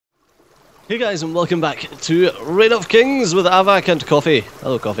Hey guys, and welcome back to Reign of Kings with Avak and Coffee.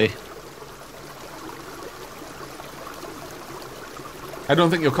 Hello, Coffee. I don't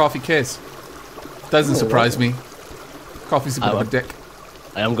think your coffee cares. Doesn't surprise me. Coffee's a bit of a dick.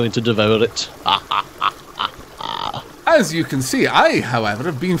 I am going to devour it. As you can see, I, however,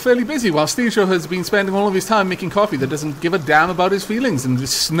 have been fairly busy while Steejo has been spending all of his time making coffee that doesn't give a damn about his feelings and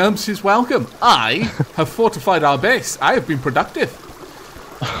just snubs his welcome. I have fortified our base. I have been productive.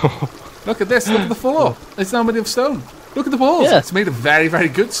 Look at this, look at the floor. It's now made of stone. Look at the walls. Yeah. It's made of very, very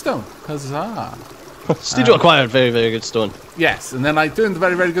good stone. Huzzah. Steejo acquired very, very good stone. Yes, and then I turned the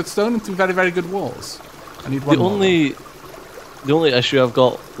very, very good stone into very, very good walls. I need one more. The only issue I've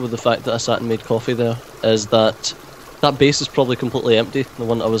got with the fact that I sat and made coffee there is that base is probably completely empty, the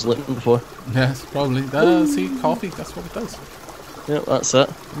one I was looking for. Yes, probably. See, coffee, that's what it does. Yeah, that's it.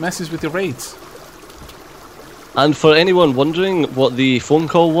 It messes with your raids. And for anyone wondering what the phone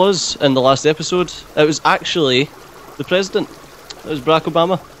call was in the last episode, it was actually the president. It was Barack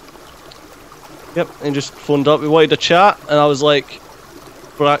Obama. Yep, and he just phoned up. We wanted to chat, and I was like,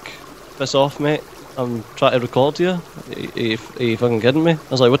 Barack, piss off, mate. I'm trying to record you. Are you fucking kidding me? I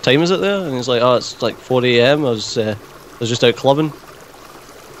was like, what time is it there? And he's like, oh, it's like 4 AM. I was just out clubbing.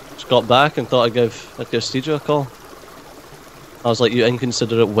 Just got back and thought I'd give Steejo a call. I was like, you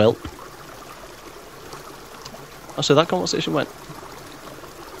inconsiderate whelp. Oh, so that conversation went.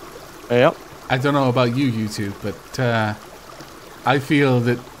 Yep. I don't know about you two, but I feel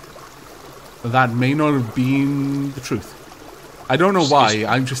that may not have been the truth. I don't know why.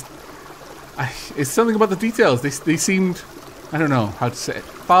 It's something about the details. They seemed, I don't know how to say it,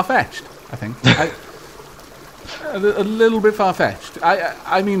 far-fetched, I think. A little bit far-fetched.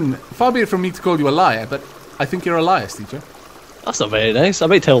 I mean, far be it from me to call you a liar, but I think you're a liar, Steejo. That's not very nice. I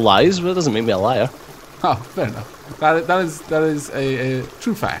might tell lies, but it doesn't make me a liar. Oh, fair enough. That is a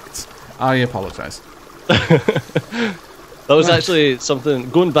true fact. I apologise. That was actually something,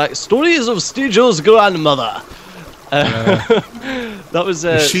 going back, stories of Steejo's grandmother. That was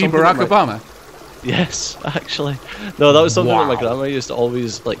she Barack Obama? Yes, actually. No, that was something that my grandma used to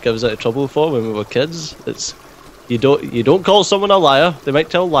always like give us out of trouble for when we were kids. It's you don't call someone a liar. They might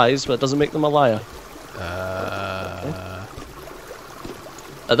tell lies, but it doesn't make them a liar. Okay.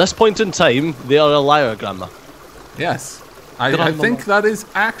 At this point in time, they are a liar, Grandma. Yes. I think that is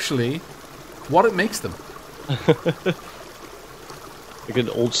actually what it makes them. A good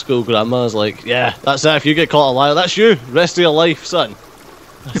old school grandma is like, yeah, that's it. If you get caught a liar, that's you. Rest of your life, son.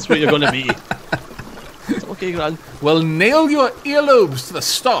 That's what you're going to be. Okay, Gran. Well, nail your earlobes to the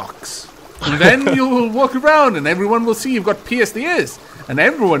stalks. And then you'll walk around and everyone will see you've got pierced ears. And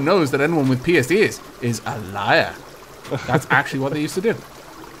everyone knows that anyone with pierced ears is a liar. That's actually what they used to do.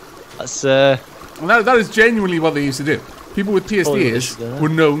 That's, that is genuinely what they used to do. People with pierced ears were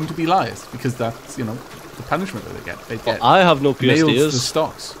known to be liars because that's, the punishment that they get. They get I have no pierced nailed ears. to the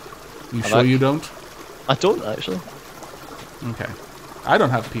stocks. You sure you don't? I don't, actually. Okay. I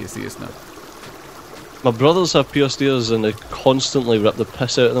don't have pierced ears now. My brothers have pierced ears and they constantly rip the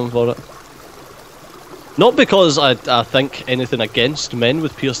piss out of them for it. Not because I think anything against men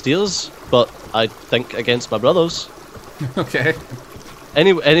with pierced ears, but I think against my brothers. Okay.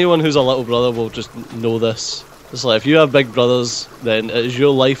 Anyone who's a little brother will just know this. It's like, if you have big brothers, then it is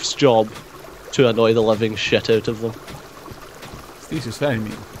your life's job to annoy the living shit out of them. Steve's just very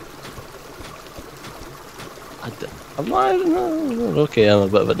mean. I'm not, okay, I'm a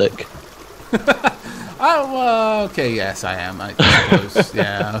bit of a dick. Okay, yes, I am, I suppose.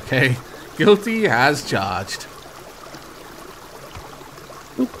 Yeah, okay. Guilty as charged.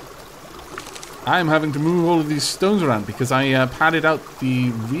 I'm having to move all of these stones around because I padded out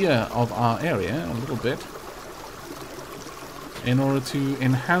the rear of our area a little bit in order to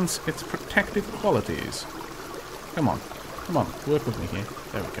enhance its protective qualities. Come on, work with me here.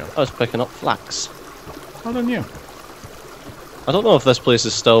 There we go. I was picking up flax. Well done you. I don't know if this place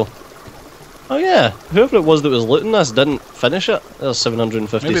is still... Oh yeah, whoever it was that was looting this didn't finish it. There's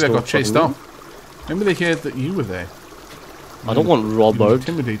 750 Maybe they got chased off. Maybe they heard that you were there. I don't want robbered.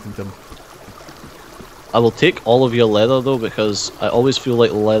 Intimidated them. I will take all of your leather though, because I always feel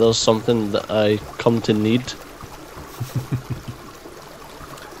like leather's something that I come to need.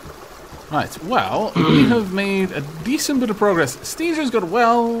 Right, well, we have made a decent bit of progress. Steejo's got a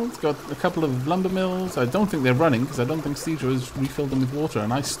well, it's got a couple of lumber mills. I don't think they're running, because I don't think Steejo has refilled them with water,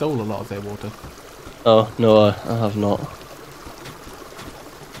 and I stole a lot of their water. Oh, no, I have not.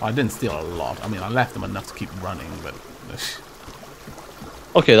 I didn't steal a lot. I mean, I left them enough to keep running, but...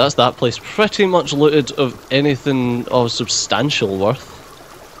 Okay, that's that place pretty much looted of anything of substantial worth.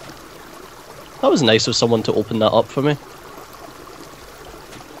 That was nice of someone to open that up for me.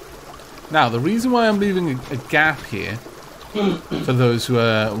 Now, the reason why I'm leaving a gap here, for those who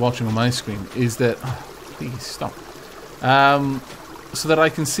are watching on my screen, is that... Oh, please, stop. So that I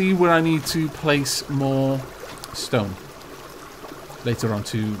can see where I need to place more stone later on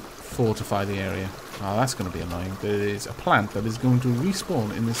to fortify the area. Oh, that's going to be annoying. There is a plant that is going to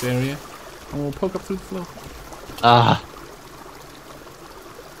respawn in this area, and we'll poke up through the floor. Ah.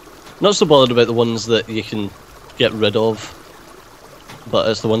 Not so bothered about the ones that you can get rid of, but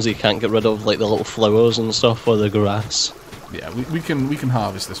it's the ones that you can't get rid of, like the little flowers and stuff, or the grass. Yeah, we can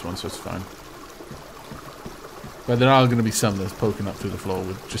harvest this one, so it's fine. But there are going to be some that's poking up through the floor.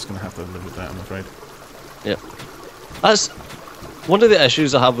 We're just going to have to live with that, I'm afraid. Yep. That's one of the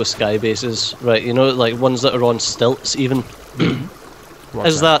issues I have with sky bases, right? You know, like ones that are on stilts, even,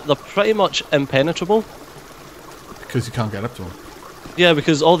 is that they're pretty much impenetrable. Because you can't get up to them. Yeah,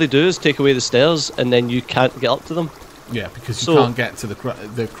 because all they do is take away the stairs, and then you can't get up to them. Yeah, because you can't get to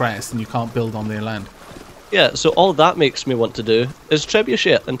the crest, and you can't build on their land. Yeah, so all that makes me want to do is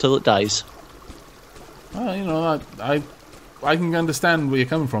trebuchet until it dies. Well, you know, I can understand where you're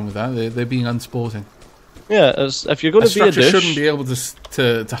coming from with that. They're being unsporting. Yeah, if you're going to be a douche, shouldn't be able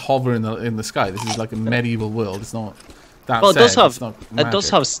to hover in the sky. This is like a medieval world. It's not that. Well, it does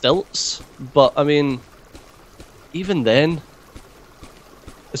have stilts, but I mean, even then,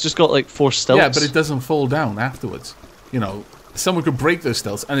 it's just got like 4 stilts. Yeah, but it doesn't fall down afterwards. You know, someone could break those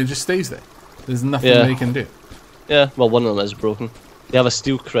stilts and it just stays there. There's nothing they can do. Yeah, well, one of them is broken. They have a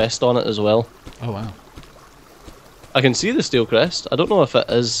steel crest on it as well. Oh wow. I can see the steel crest. I don't know if it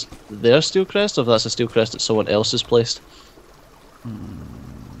is their steel crest or if that's a steel crest that someone else has placed.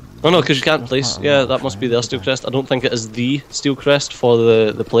 Oh no, because you can't place. Yeah, that must be their steel crest. I don't think it is the steel crest for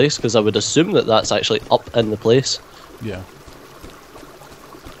the place, because I would assume that that's actually up in the place. Yeah.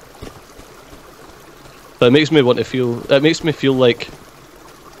 But it makes me want to feel. It makes me feel like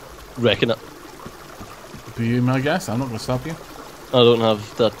wrecking it. Be my guess. I'm not going to stop you. I don't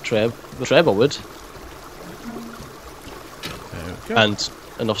have the treb. The treb I would. And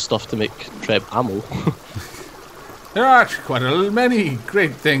enough stuff to make treb ammo. There are quite many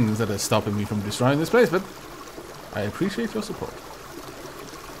great things that are stopping me from destroying this place, but I appreciate your support.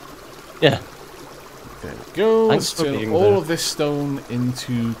 Yeah. There we go. Thanks Let's for being turn all there. of this stone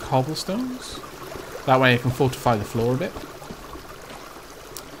into cobblestones. That way I can fortify the floor a bit.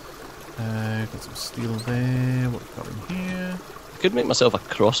 Got some steel there. What we got in here? I could make myself a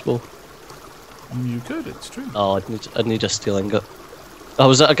crossbow. You could, it's true. Oh, I'd need a steel ingot. Oh,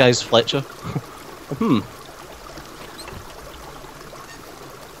 was that a guy's Fletcher?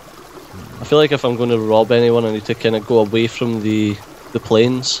 I feel like if I'm going to rob anyone, I need to kind of go away from the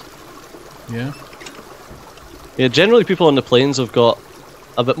plains. Yeah. Yeah, generally people on the plains have got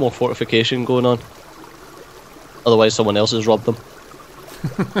a bit more fortification going on. Otherwise someone else has robbed them.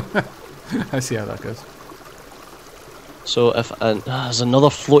 I see how that goes. So if... there's another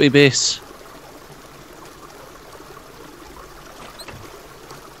floaty base.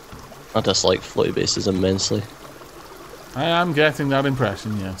 I dislike floaty bases immensely. I am getting that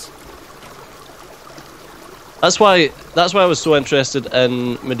impression, yes. That's why I was so interested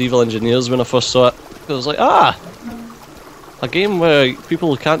in Medieval Engineers when I first saw it. I was like, a game where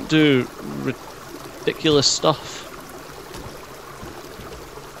people can't do ridiculous stuff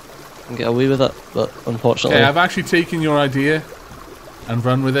and get away with it, but unfortunately... Okay, I've actually taken your idea and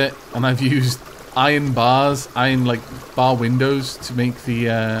run with it, and I've used iron bar windows to make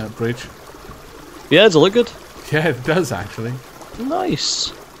the bridge. Yeah, does it look good? Yeah, it does actually.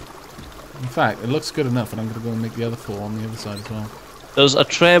 Nice. In fact, it looks good enough, and I'm going to go and make the other 4 on the other side as well. There's a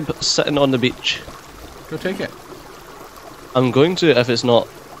treb sitting on the beach. Go take it. I'm going to if it's not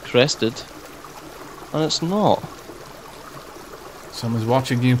crested. And it's not. Someone's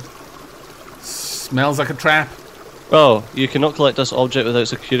watching you. Smells like a trap. Oh, you cannot collect this object without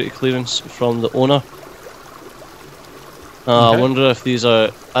security clearance from the owner. Okay. I wonder if these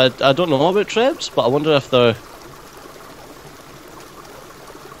are... I don't know about trebs, but I wonder if they're...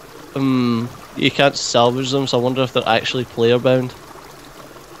 you can't salvage them, so I wonder if they're actually player bound.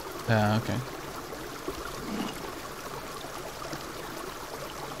 Okay.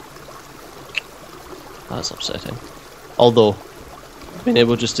 That's upsetting. Although, being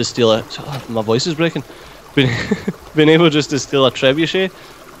able just to steal a... my voice is breaking. Being able just to steal a trebuchet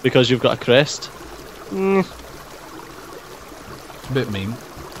because you've got a crest. It's a bit mean.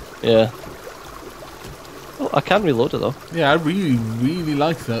 Yeah. Oh, I can reload it though. Yeah, I really, really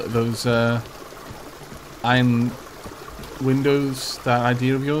like those iron windows, that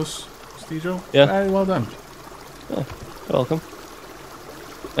idea of yours, Steejo. Yeah. Very well done. Yeah, you're welcome.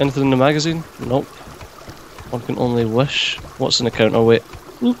 Anything in the magazine? Nope. One can only wish. What's in the counterweight?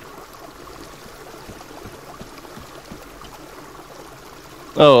 Oop.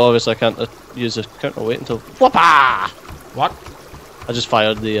 Oh, obviously I can't use the counterweight until... Whoopah! What? I just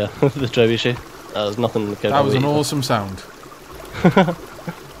fired the the trebuchet. There's nothing in the counterweight. That was an awesome sound. I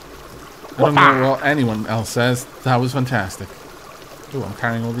don't know what anyone else says. That was fantastic. Oh, I'm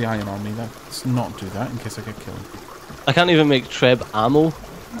carrying all the iron on me. Let's not do that in case I get killed. I can't even make treb ammo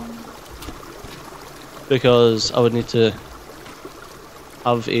because I would need to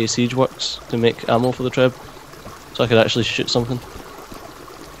have a siege works to make ammo for the treb, so I could actually shoot something.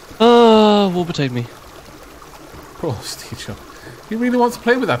 Woe betide me. Poor Steve. He really wants to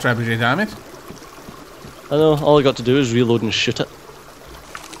play with that trebuchet, damn it. I know, all I got to do is reload and shoot it.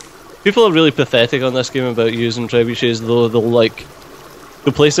 People are really pathetic on this game about using trebuchets, though.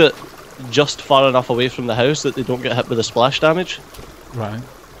 They'll place it just far enough away from the house that they don't get hit with the splash damage. Right.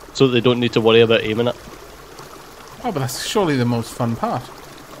 So that they don't need to worry about aiming it. Oh, but that's surely the most fun part.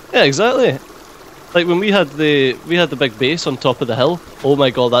 Yeah, exactly. Like when we had the big base on top of the hill. Oh my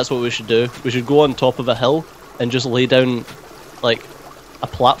god, that's what we should do. We should go on top of a hill and just lay down like a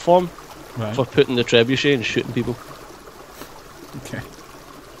platform for putting the trebuchet and shooting people. Okay.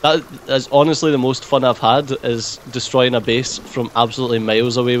 That is honestly the most fun I've had, is destroying a base from absolutely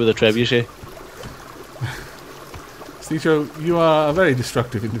miles away with a trebuchet. Steve, you are a very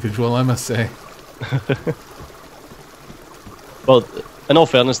destructive individual, I must say. Well, in all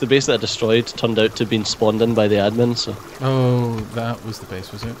fairness, the base that I destroyed turned out to have been spawned in by the admin, so... Oh, that was the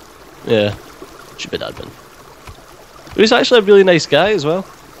base, was it? Yeah. Stupid admin. But he's actually a really nice guy as well.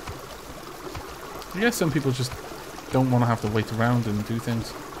 Yeah, some people just don't want to have to wait around and do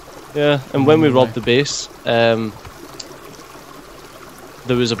things. Yeah, and when we robbed the base, there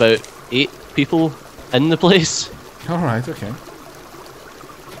was about 8 people in the place. Alright, okay.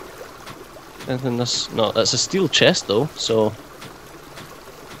 And then no, that's a steel chest though, so...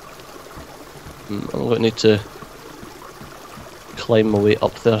 I'm going to need to climb my way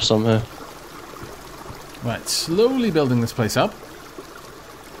up there somehow. Right, slowly building this place up.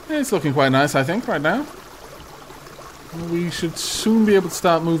 It's looking quite nice, I think, right now. We should soon be able to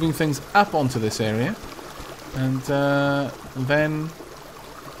start moving things up onto this area. And then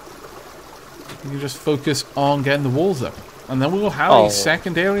we can just focus on getting the walls up. And then we will have a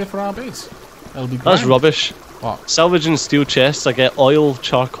second area for our base. That'll be great. That's rubbish. What? Salvaging steel chests, I get oil,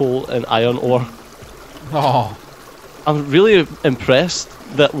 charcoal and iron ore. Oh. I'm really impressed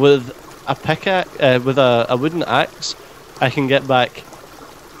that with a pickaxe, with a wooden axe, I can get back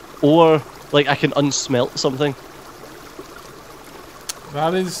ore, like I can unsmelt something.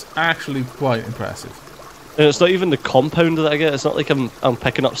 That is actually quite impressive. And it's not even the compound that I get, it's not like I'm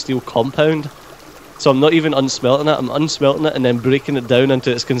picking up steel compound. So I'm not even unsmelting it, I'm unsmelting it and then breaking it down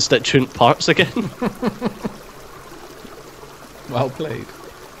into its constituent parts again. Well played.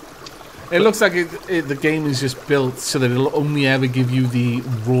 It looks like the game is just built so that it'll only ever give you the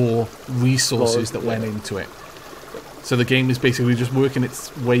raw resources that went into it. So the game is basically just working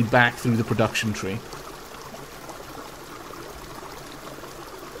its way back through the production tree.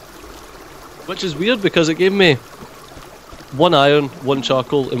 Which is weird because it gave me 1 iron, 1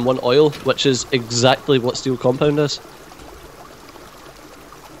 charcoal and 1 oil, which is exactly what steel compound is.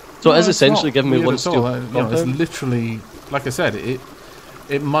 So it is essentially giving me 1 steel compound. It's literally, like I said,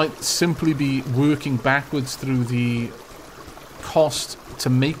 it might simply be working backwards through the cost to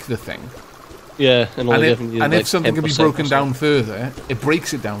make the thing. Yeah, and giving you, if something can be broken down further, it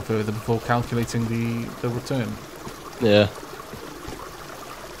breaks it down further before calculating the return. Yeah.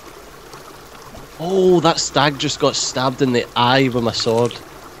 Oh, that stag just got stabbed in the eye with my sword.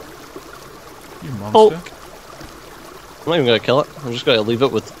 You monster. Oh. I'm not even going to kill it. I'm just going to leave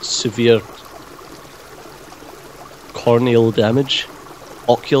it with severe corneal damage.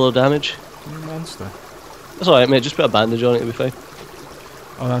 Ocular damage. You monster. That's alright, mate. Just put a bandage on it, it'll be fine.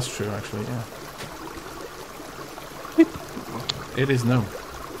 Oh, that's true, actually, yeah. It is no.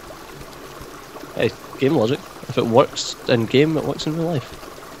 Hey, game logic. If it works in game, it works in real life.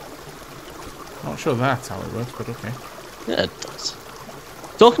 Not sure that's how it works, but okay. Yeah, it does.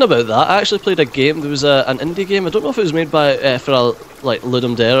 Talking about that, I actually played a game. There was an indie game. I don't know if it was made by for like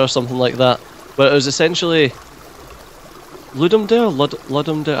Ludum Dare or something like that, but it was essentially Ludum Dare,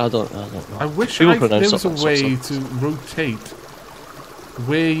 Ludum Dare. I don't know. I wish there was a way to rotate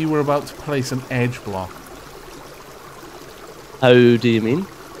where you were about to place an edge block. How do you mean?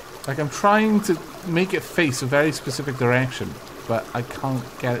 Like I'm trying to make it face a very specific direction, but I can't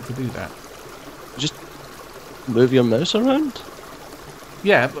get it to do that. Just move your mouse around?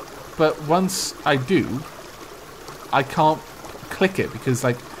 Yeah, but once I do, I can't click it because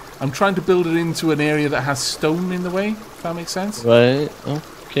like I'm trying to build it into an area that has stone in the way, if that makes sense. Right,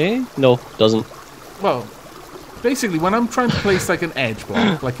 okay. No, doesn't. Well, basically, when I'm trying to place like an edge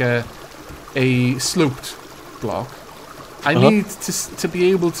block, like a sloped block, I need to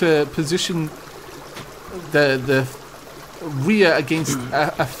be able to position the rear against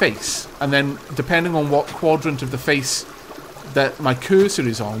a face, and then depending on what quadrant of the face that my cursor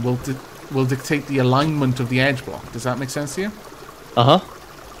is on will dictate the alignment of the edge block. Does that make sense to you?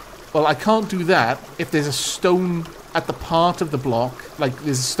 Well, I can't do that if there's a stone at the part of the block, like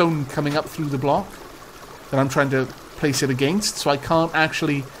there's a stone coming up through the block that I'm trying to place it against, so I can't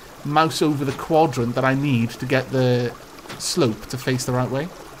actually mouse over the quadrant that I need to get the slope to face the right way.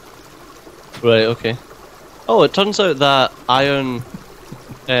 Right, okay. Oh, it turns out that iron,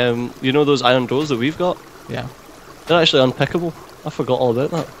 you know those iron doors that we've got? Yeah. They're actually unpickable. I forgot all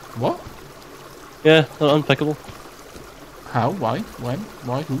about that. What? Yeah, they're unpickable. How? Why? When?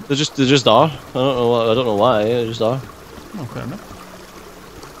 Why? Who? They just are. I don't know why. They just are. Oh, fair enough.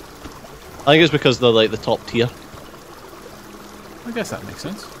 I think it's because they're like the top tier. I guess that makes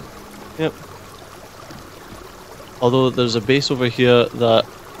sense. Yep. Although there's a base over here that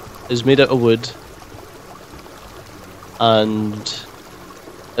is made out of wood, and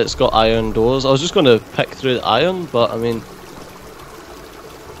it's got iron doors. I was just going to pick through the iron, but I mean,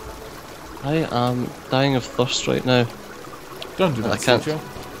 I am dying of thirst right now. Don't do that, I can't. Steve.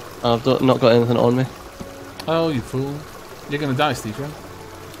 I've not got anything on me. Oh, you fool. You're going to die, Steve.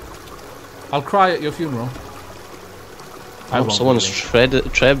 I'll cry at your funeral. Oh, someone's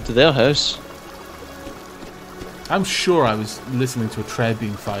trebbed their house. I'm sure I was listening to a tread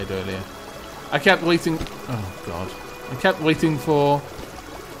being fired earlier. I kept waiting... Oh, God. I kept waiting for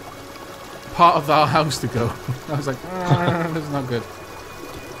part of our house to go. I was like, that's not good.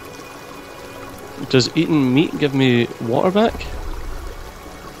 Does eating meat give me water back?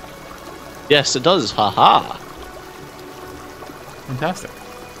 Yes, it does. Haha. Fantastic.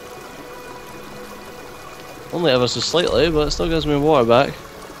 Only ever so slightly, but it still gives me water back.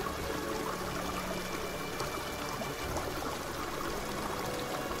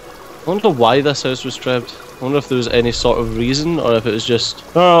 I wonder why this house was trebbed. I wonder if there was any sort of reason, or if it was just,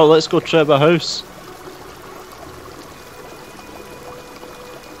 oh, let's go treb a house.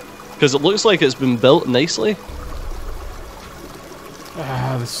 Because it looks like it's been built nicely.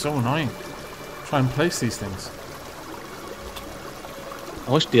 Ah, that's so annoying. Try and place these things.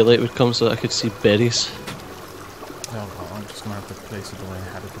 I wish daylight would come so that I could see berries. Oh, well, I'm just going to have to place it the way I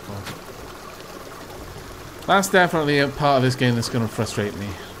had it before. That's definitely a part of this game that's going to frustrate me.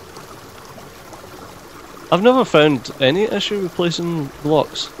 I've never found any issue with placing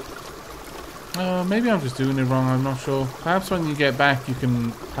blocks. Maybe I'm just doing it wrong, I'm not sure. Perhaps when you get back you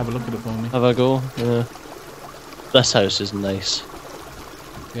can have a look at it for me. Have a go? Yeah. This house is nice.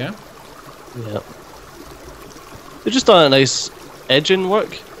 Yeah? Yeah. They've just done a nice edging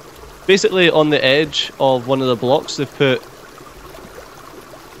work. Basically on the edge of one of the blocks they've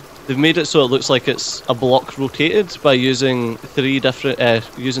made it so it looks like it's a block rotated by using three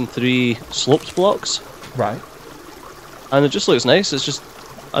sloped blocks. Right. And it just looks nice. It's just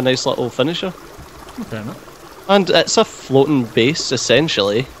a nice little finisher. Fair enough. And it's a floating base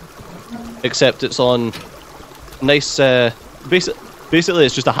essentially, except it's on nice. Basically,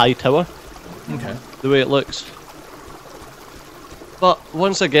 it's just a high tower. Okay. The way it looks. But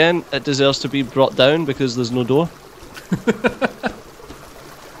once again, it deserves to be brought down because there's no door.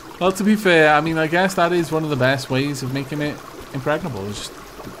 Well, to be fair, I mean, I guess that is one of the best ways of making it impregnable. Is just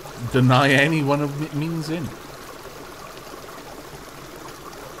deny any one of the means in.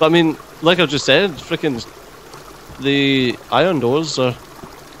 But I mean, like I've just said, freaking the iron doors are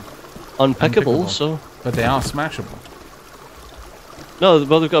unpickable, so... But they are smashable. No,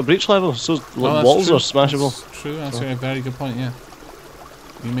 well, they've got a breach level, so walls true. are smashable. That's true, that's a very good point, yeah.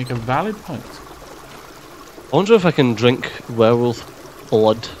 You make a valid point. I wonder if I can drink werewolf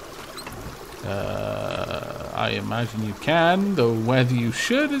blood. I imagine you can, though whether you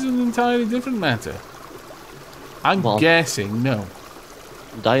should is an entirely different matter. I'm guessing no.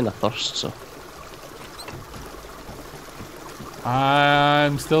 I'm dying of thirst, so...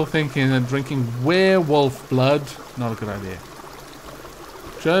 I'm still thinking that drinking werewolf blood, not a good idea.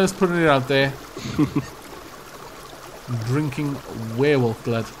 Just putting it out there. Drinking werewolf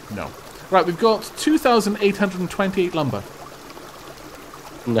blood, no. Right, we've got 2,828 lumber.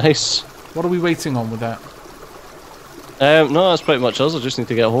 Nice. What are we waiting on with that? No, that's pretty much us. I just need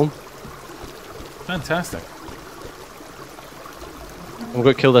to get home. Fantastic. I'm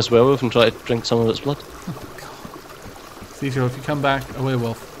going to kill this werewolf and try to drink some of its blood. Cecil, if you come back a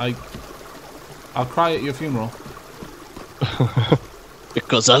werewolf, I'll cry at your funeral.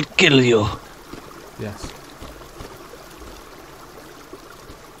 Because I'll kill you. Yes.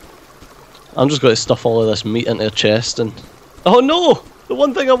 I'm just going to stuff all of this meat into a chest and... Oh no! The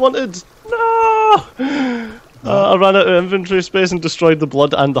one thing I wanted! No! I ran out of inventory space and destroyed the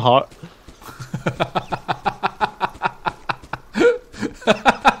blood and the heart.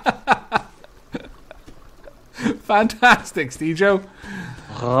 Fantastic, Stejo.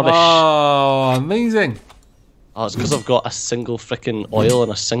 Rubbish. Oh, amazing. Oh, it's because I've got a single frickin' oil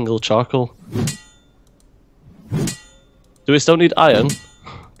and a single charcoal. Do we still need iron?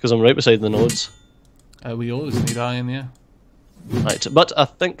 Because I'm right beside the nodes. We always need iron, yeah. Right, but I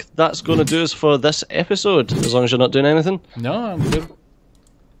think that's going to do us for this episode, as long as you're not doing anything. No, I'm good.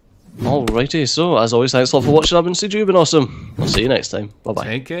 Alrighty, so as always, thanks a lot for watching. I've been CJ, you've been awesome. I'll see you next time. Bye bye.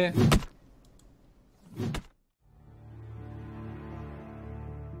 Take care.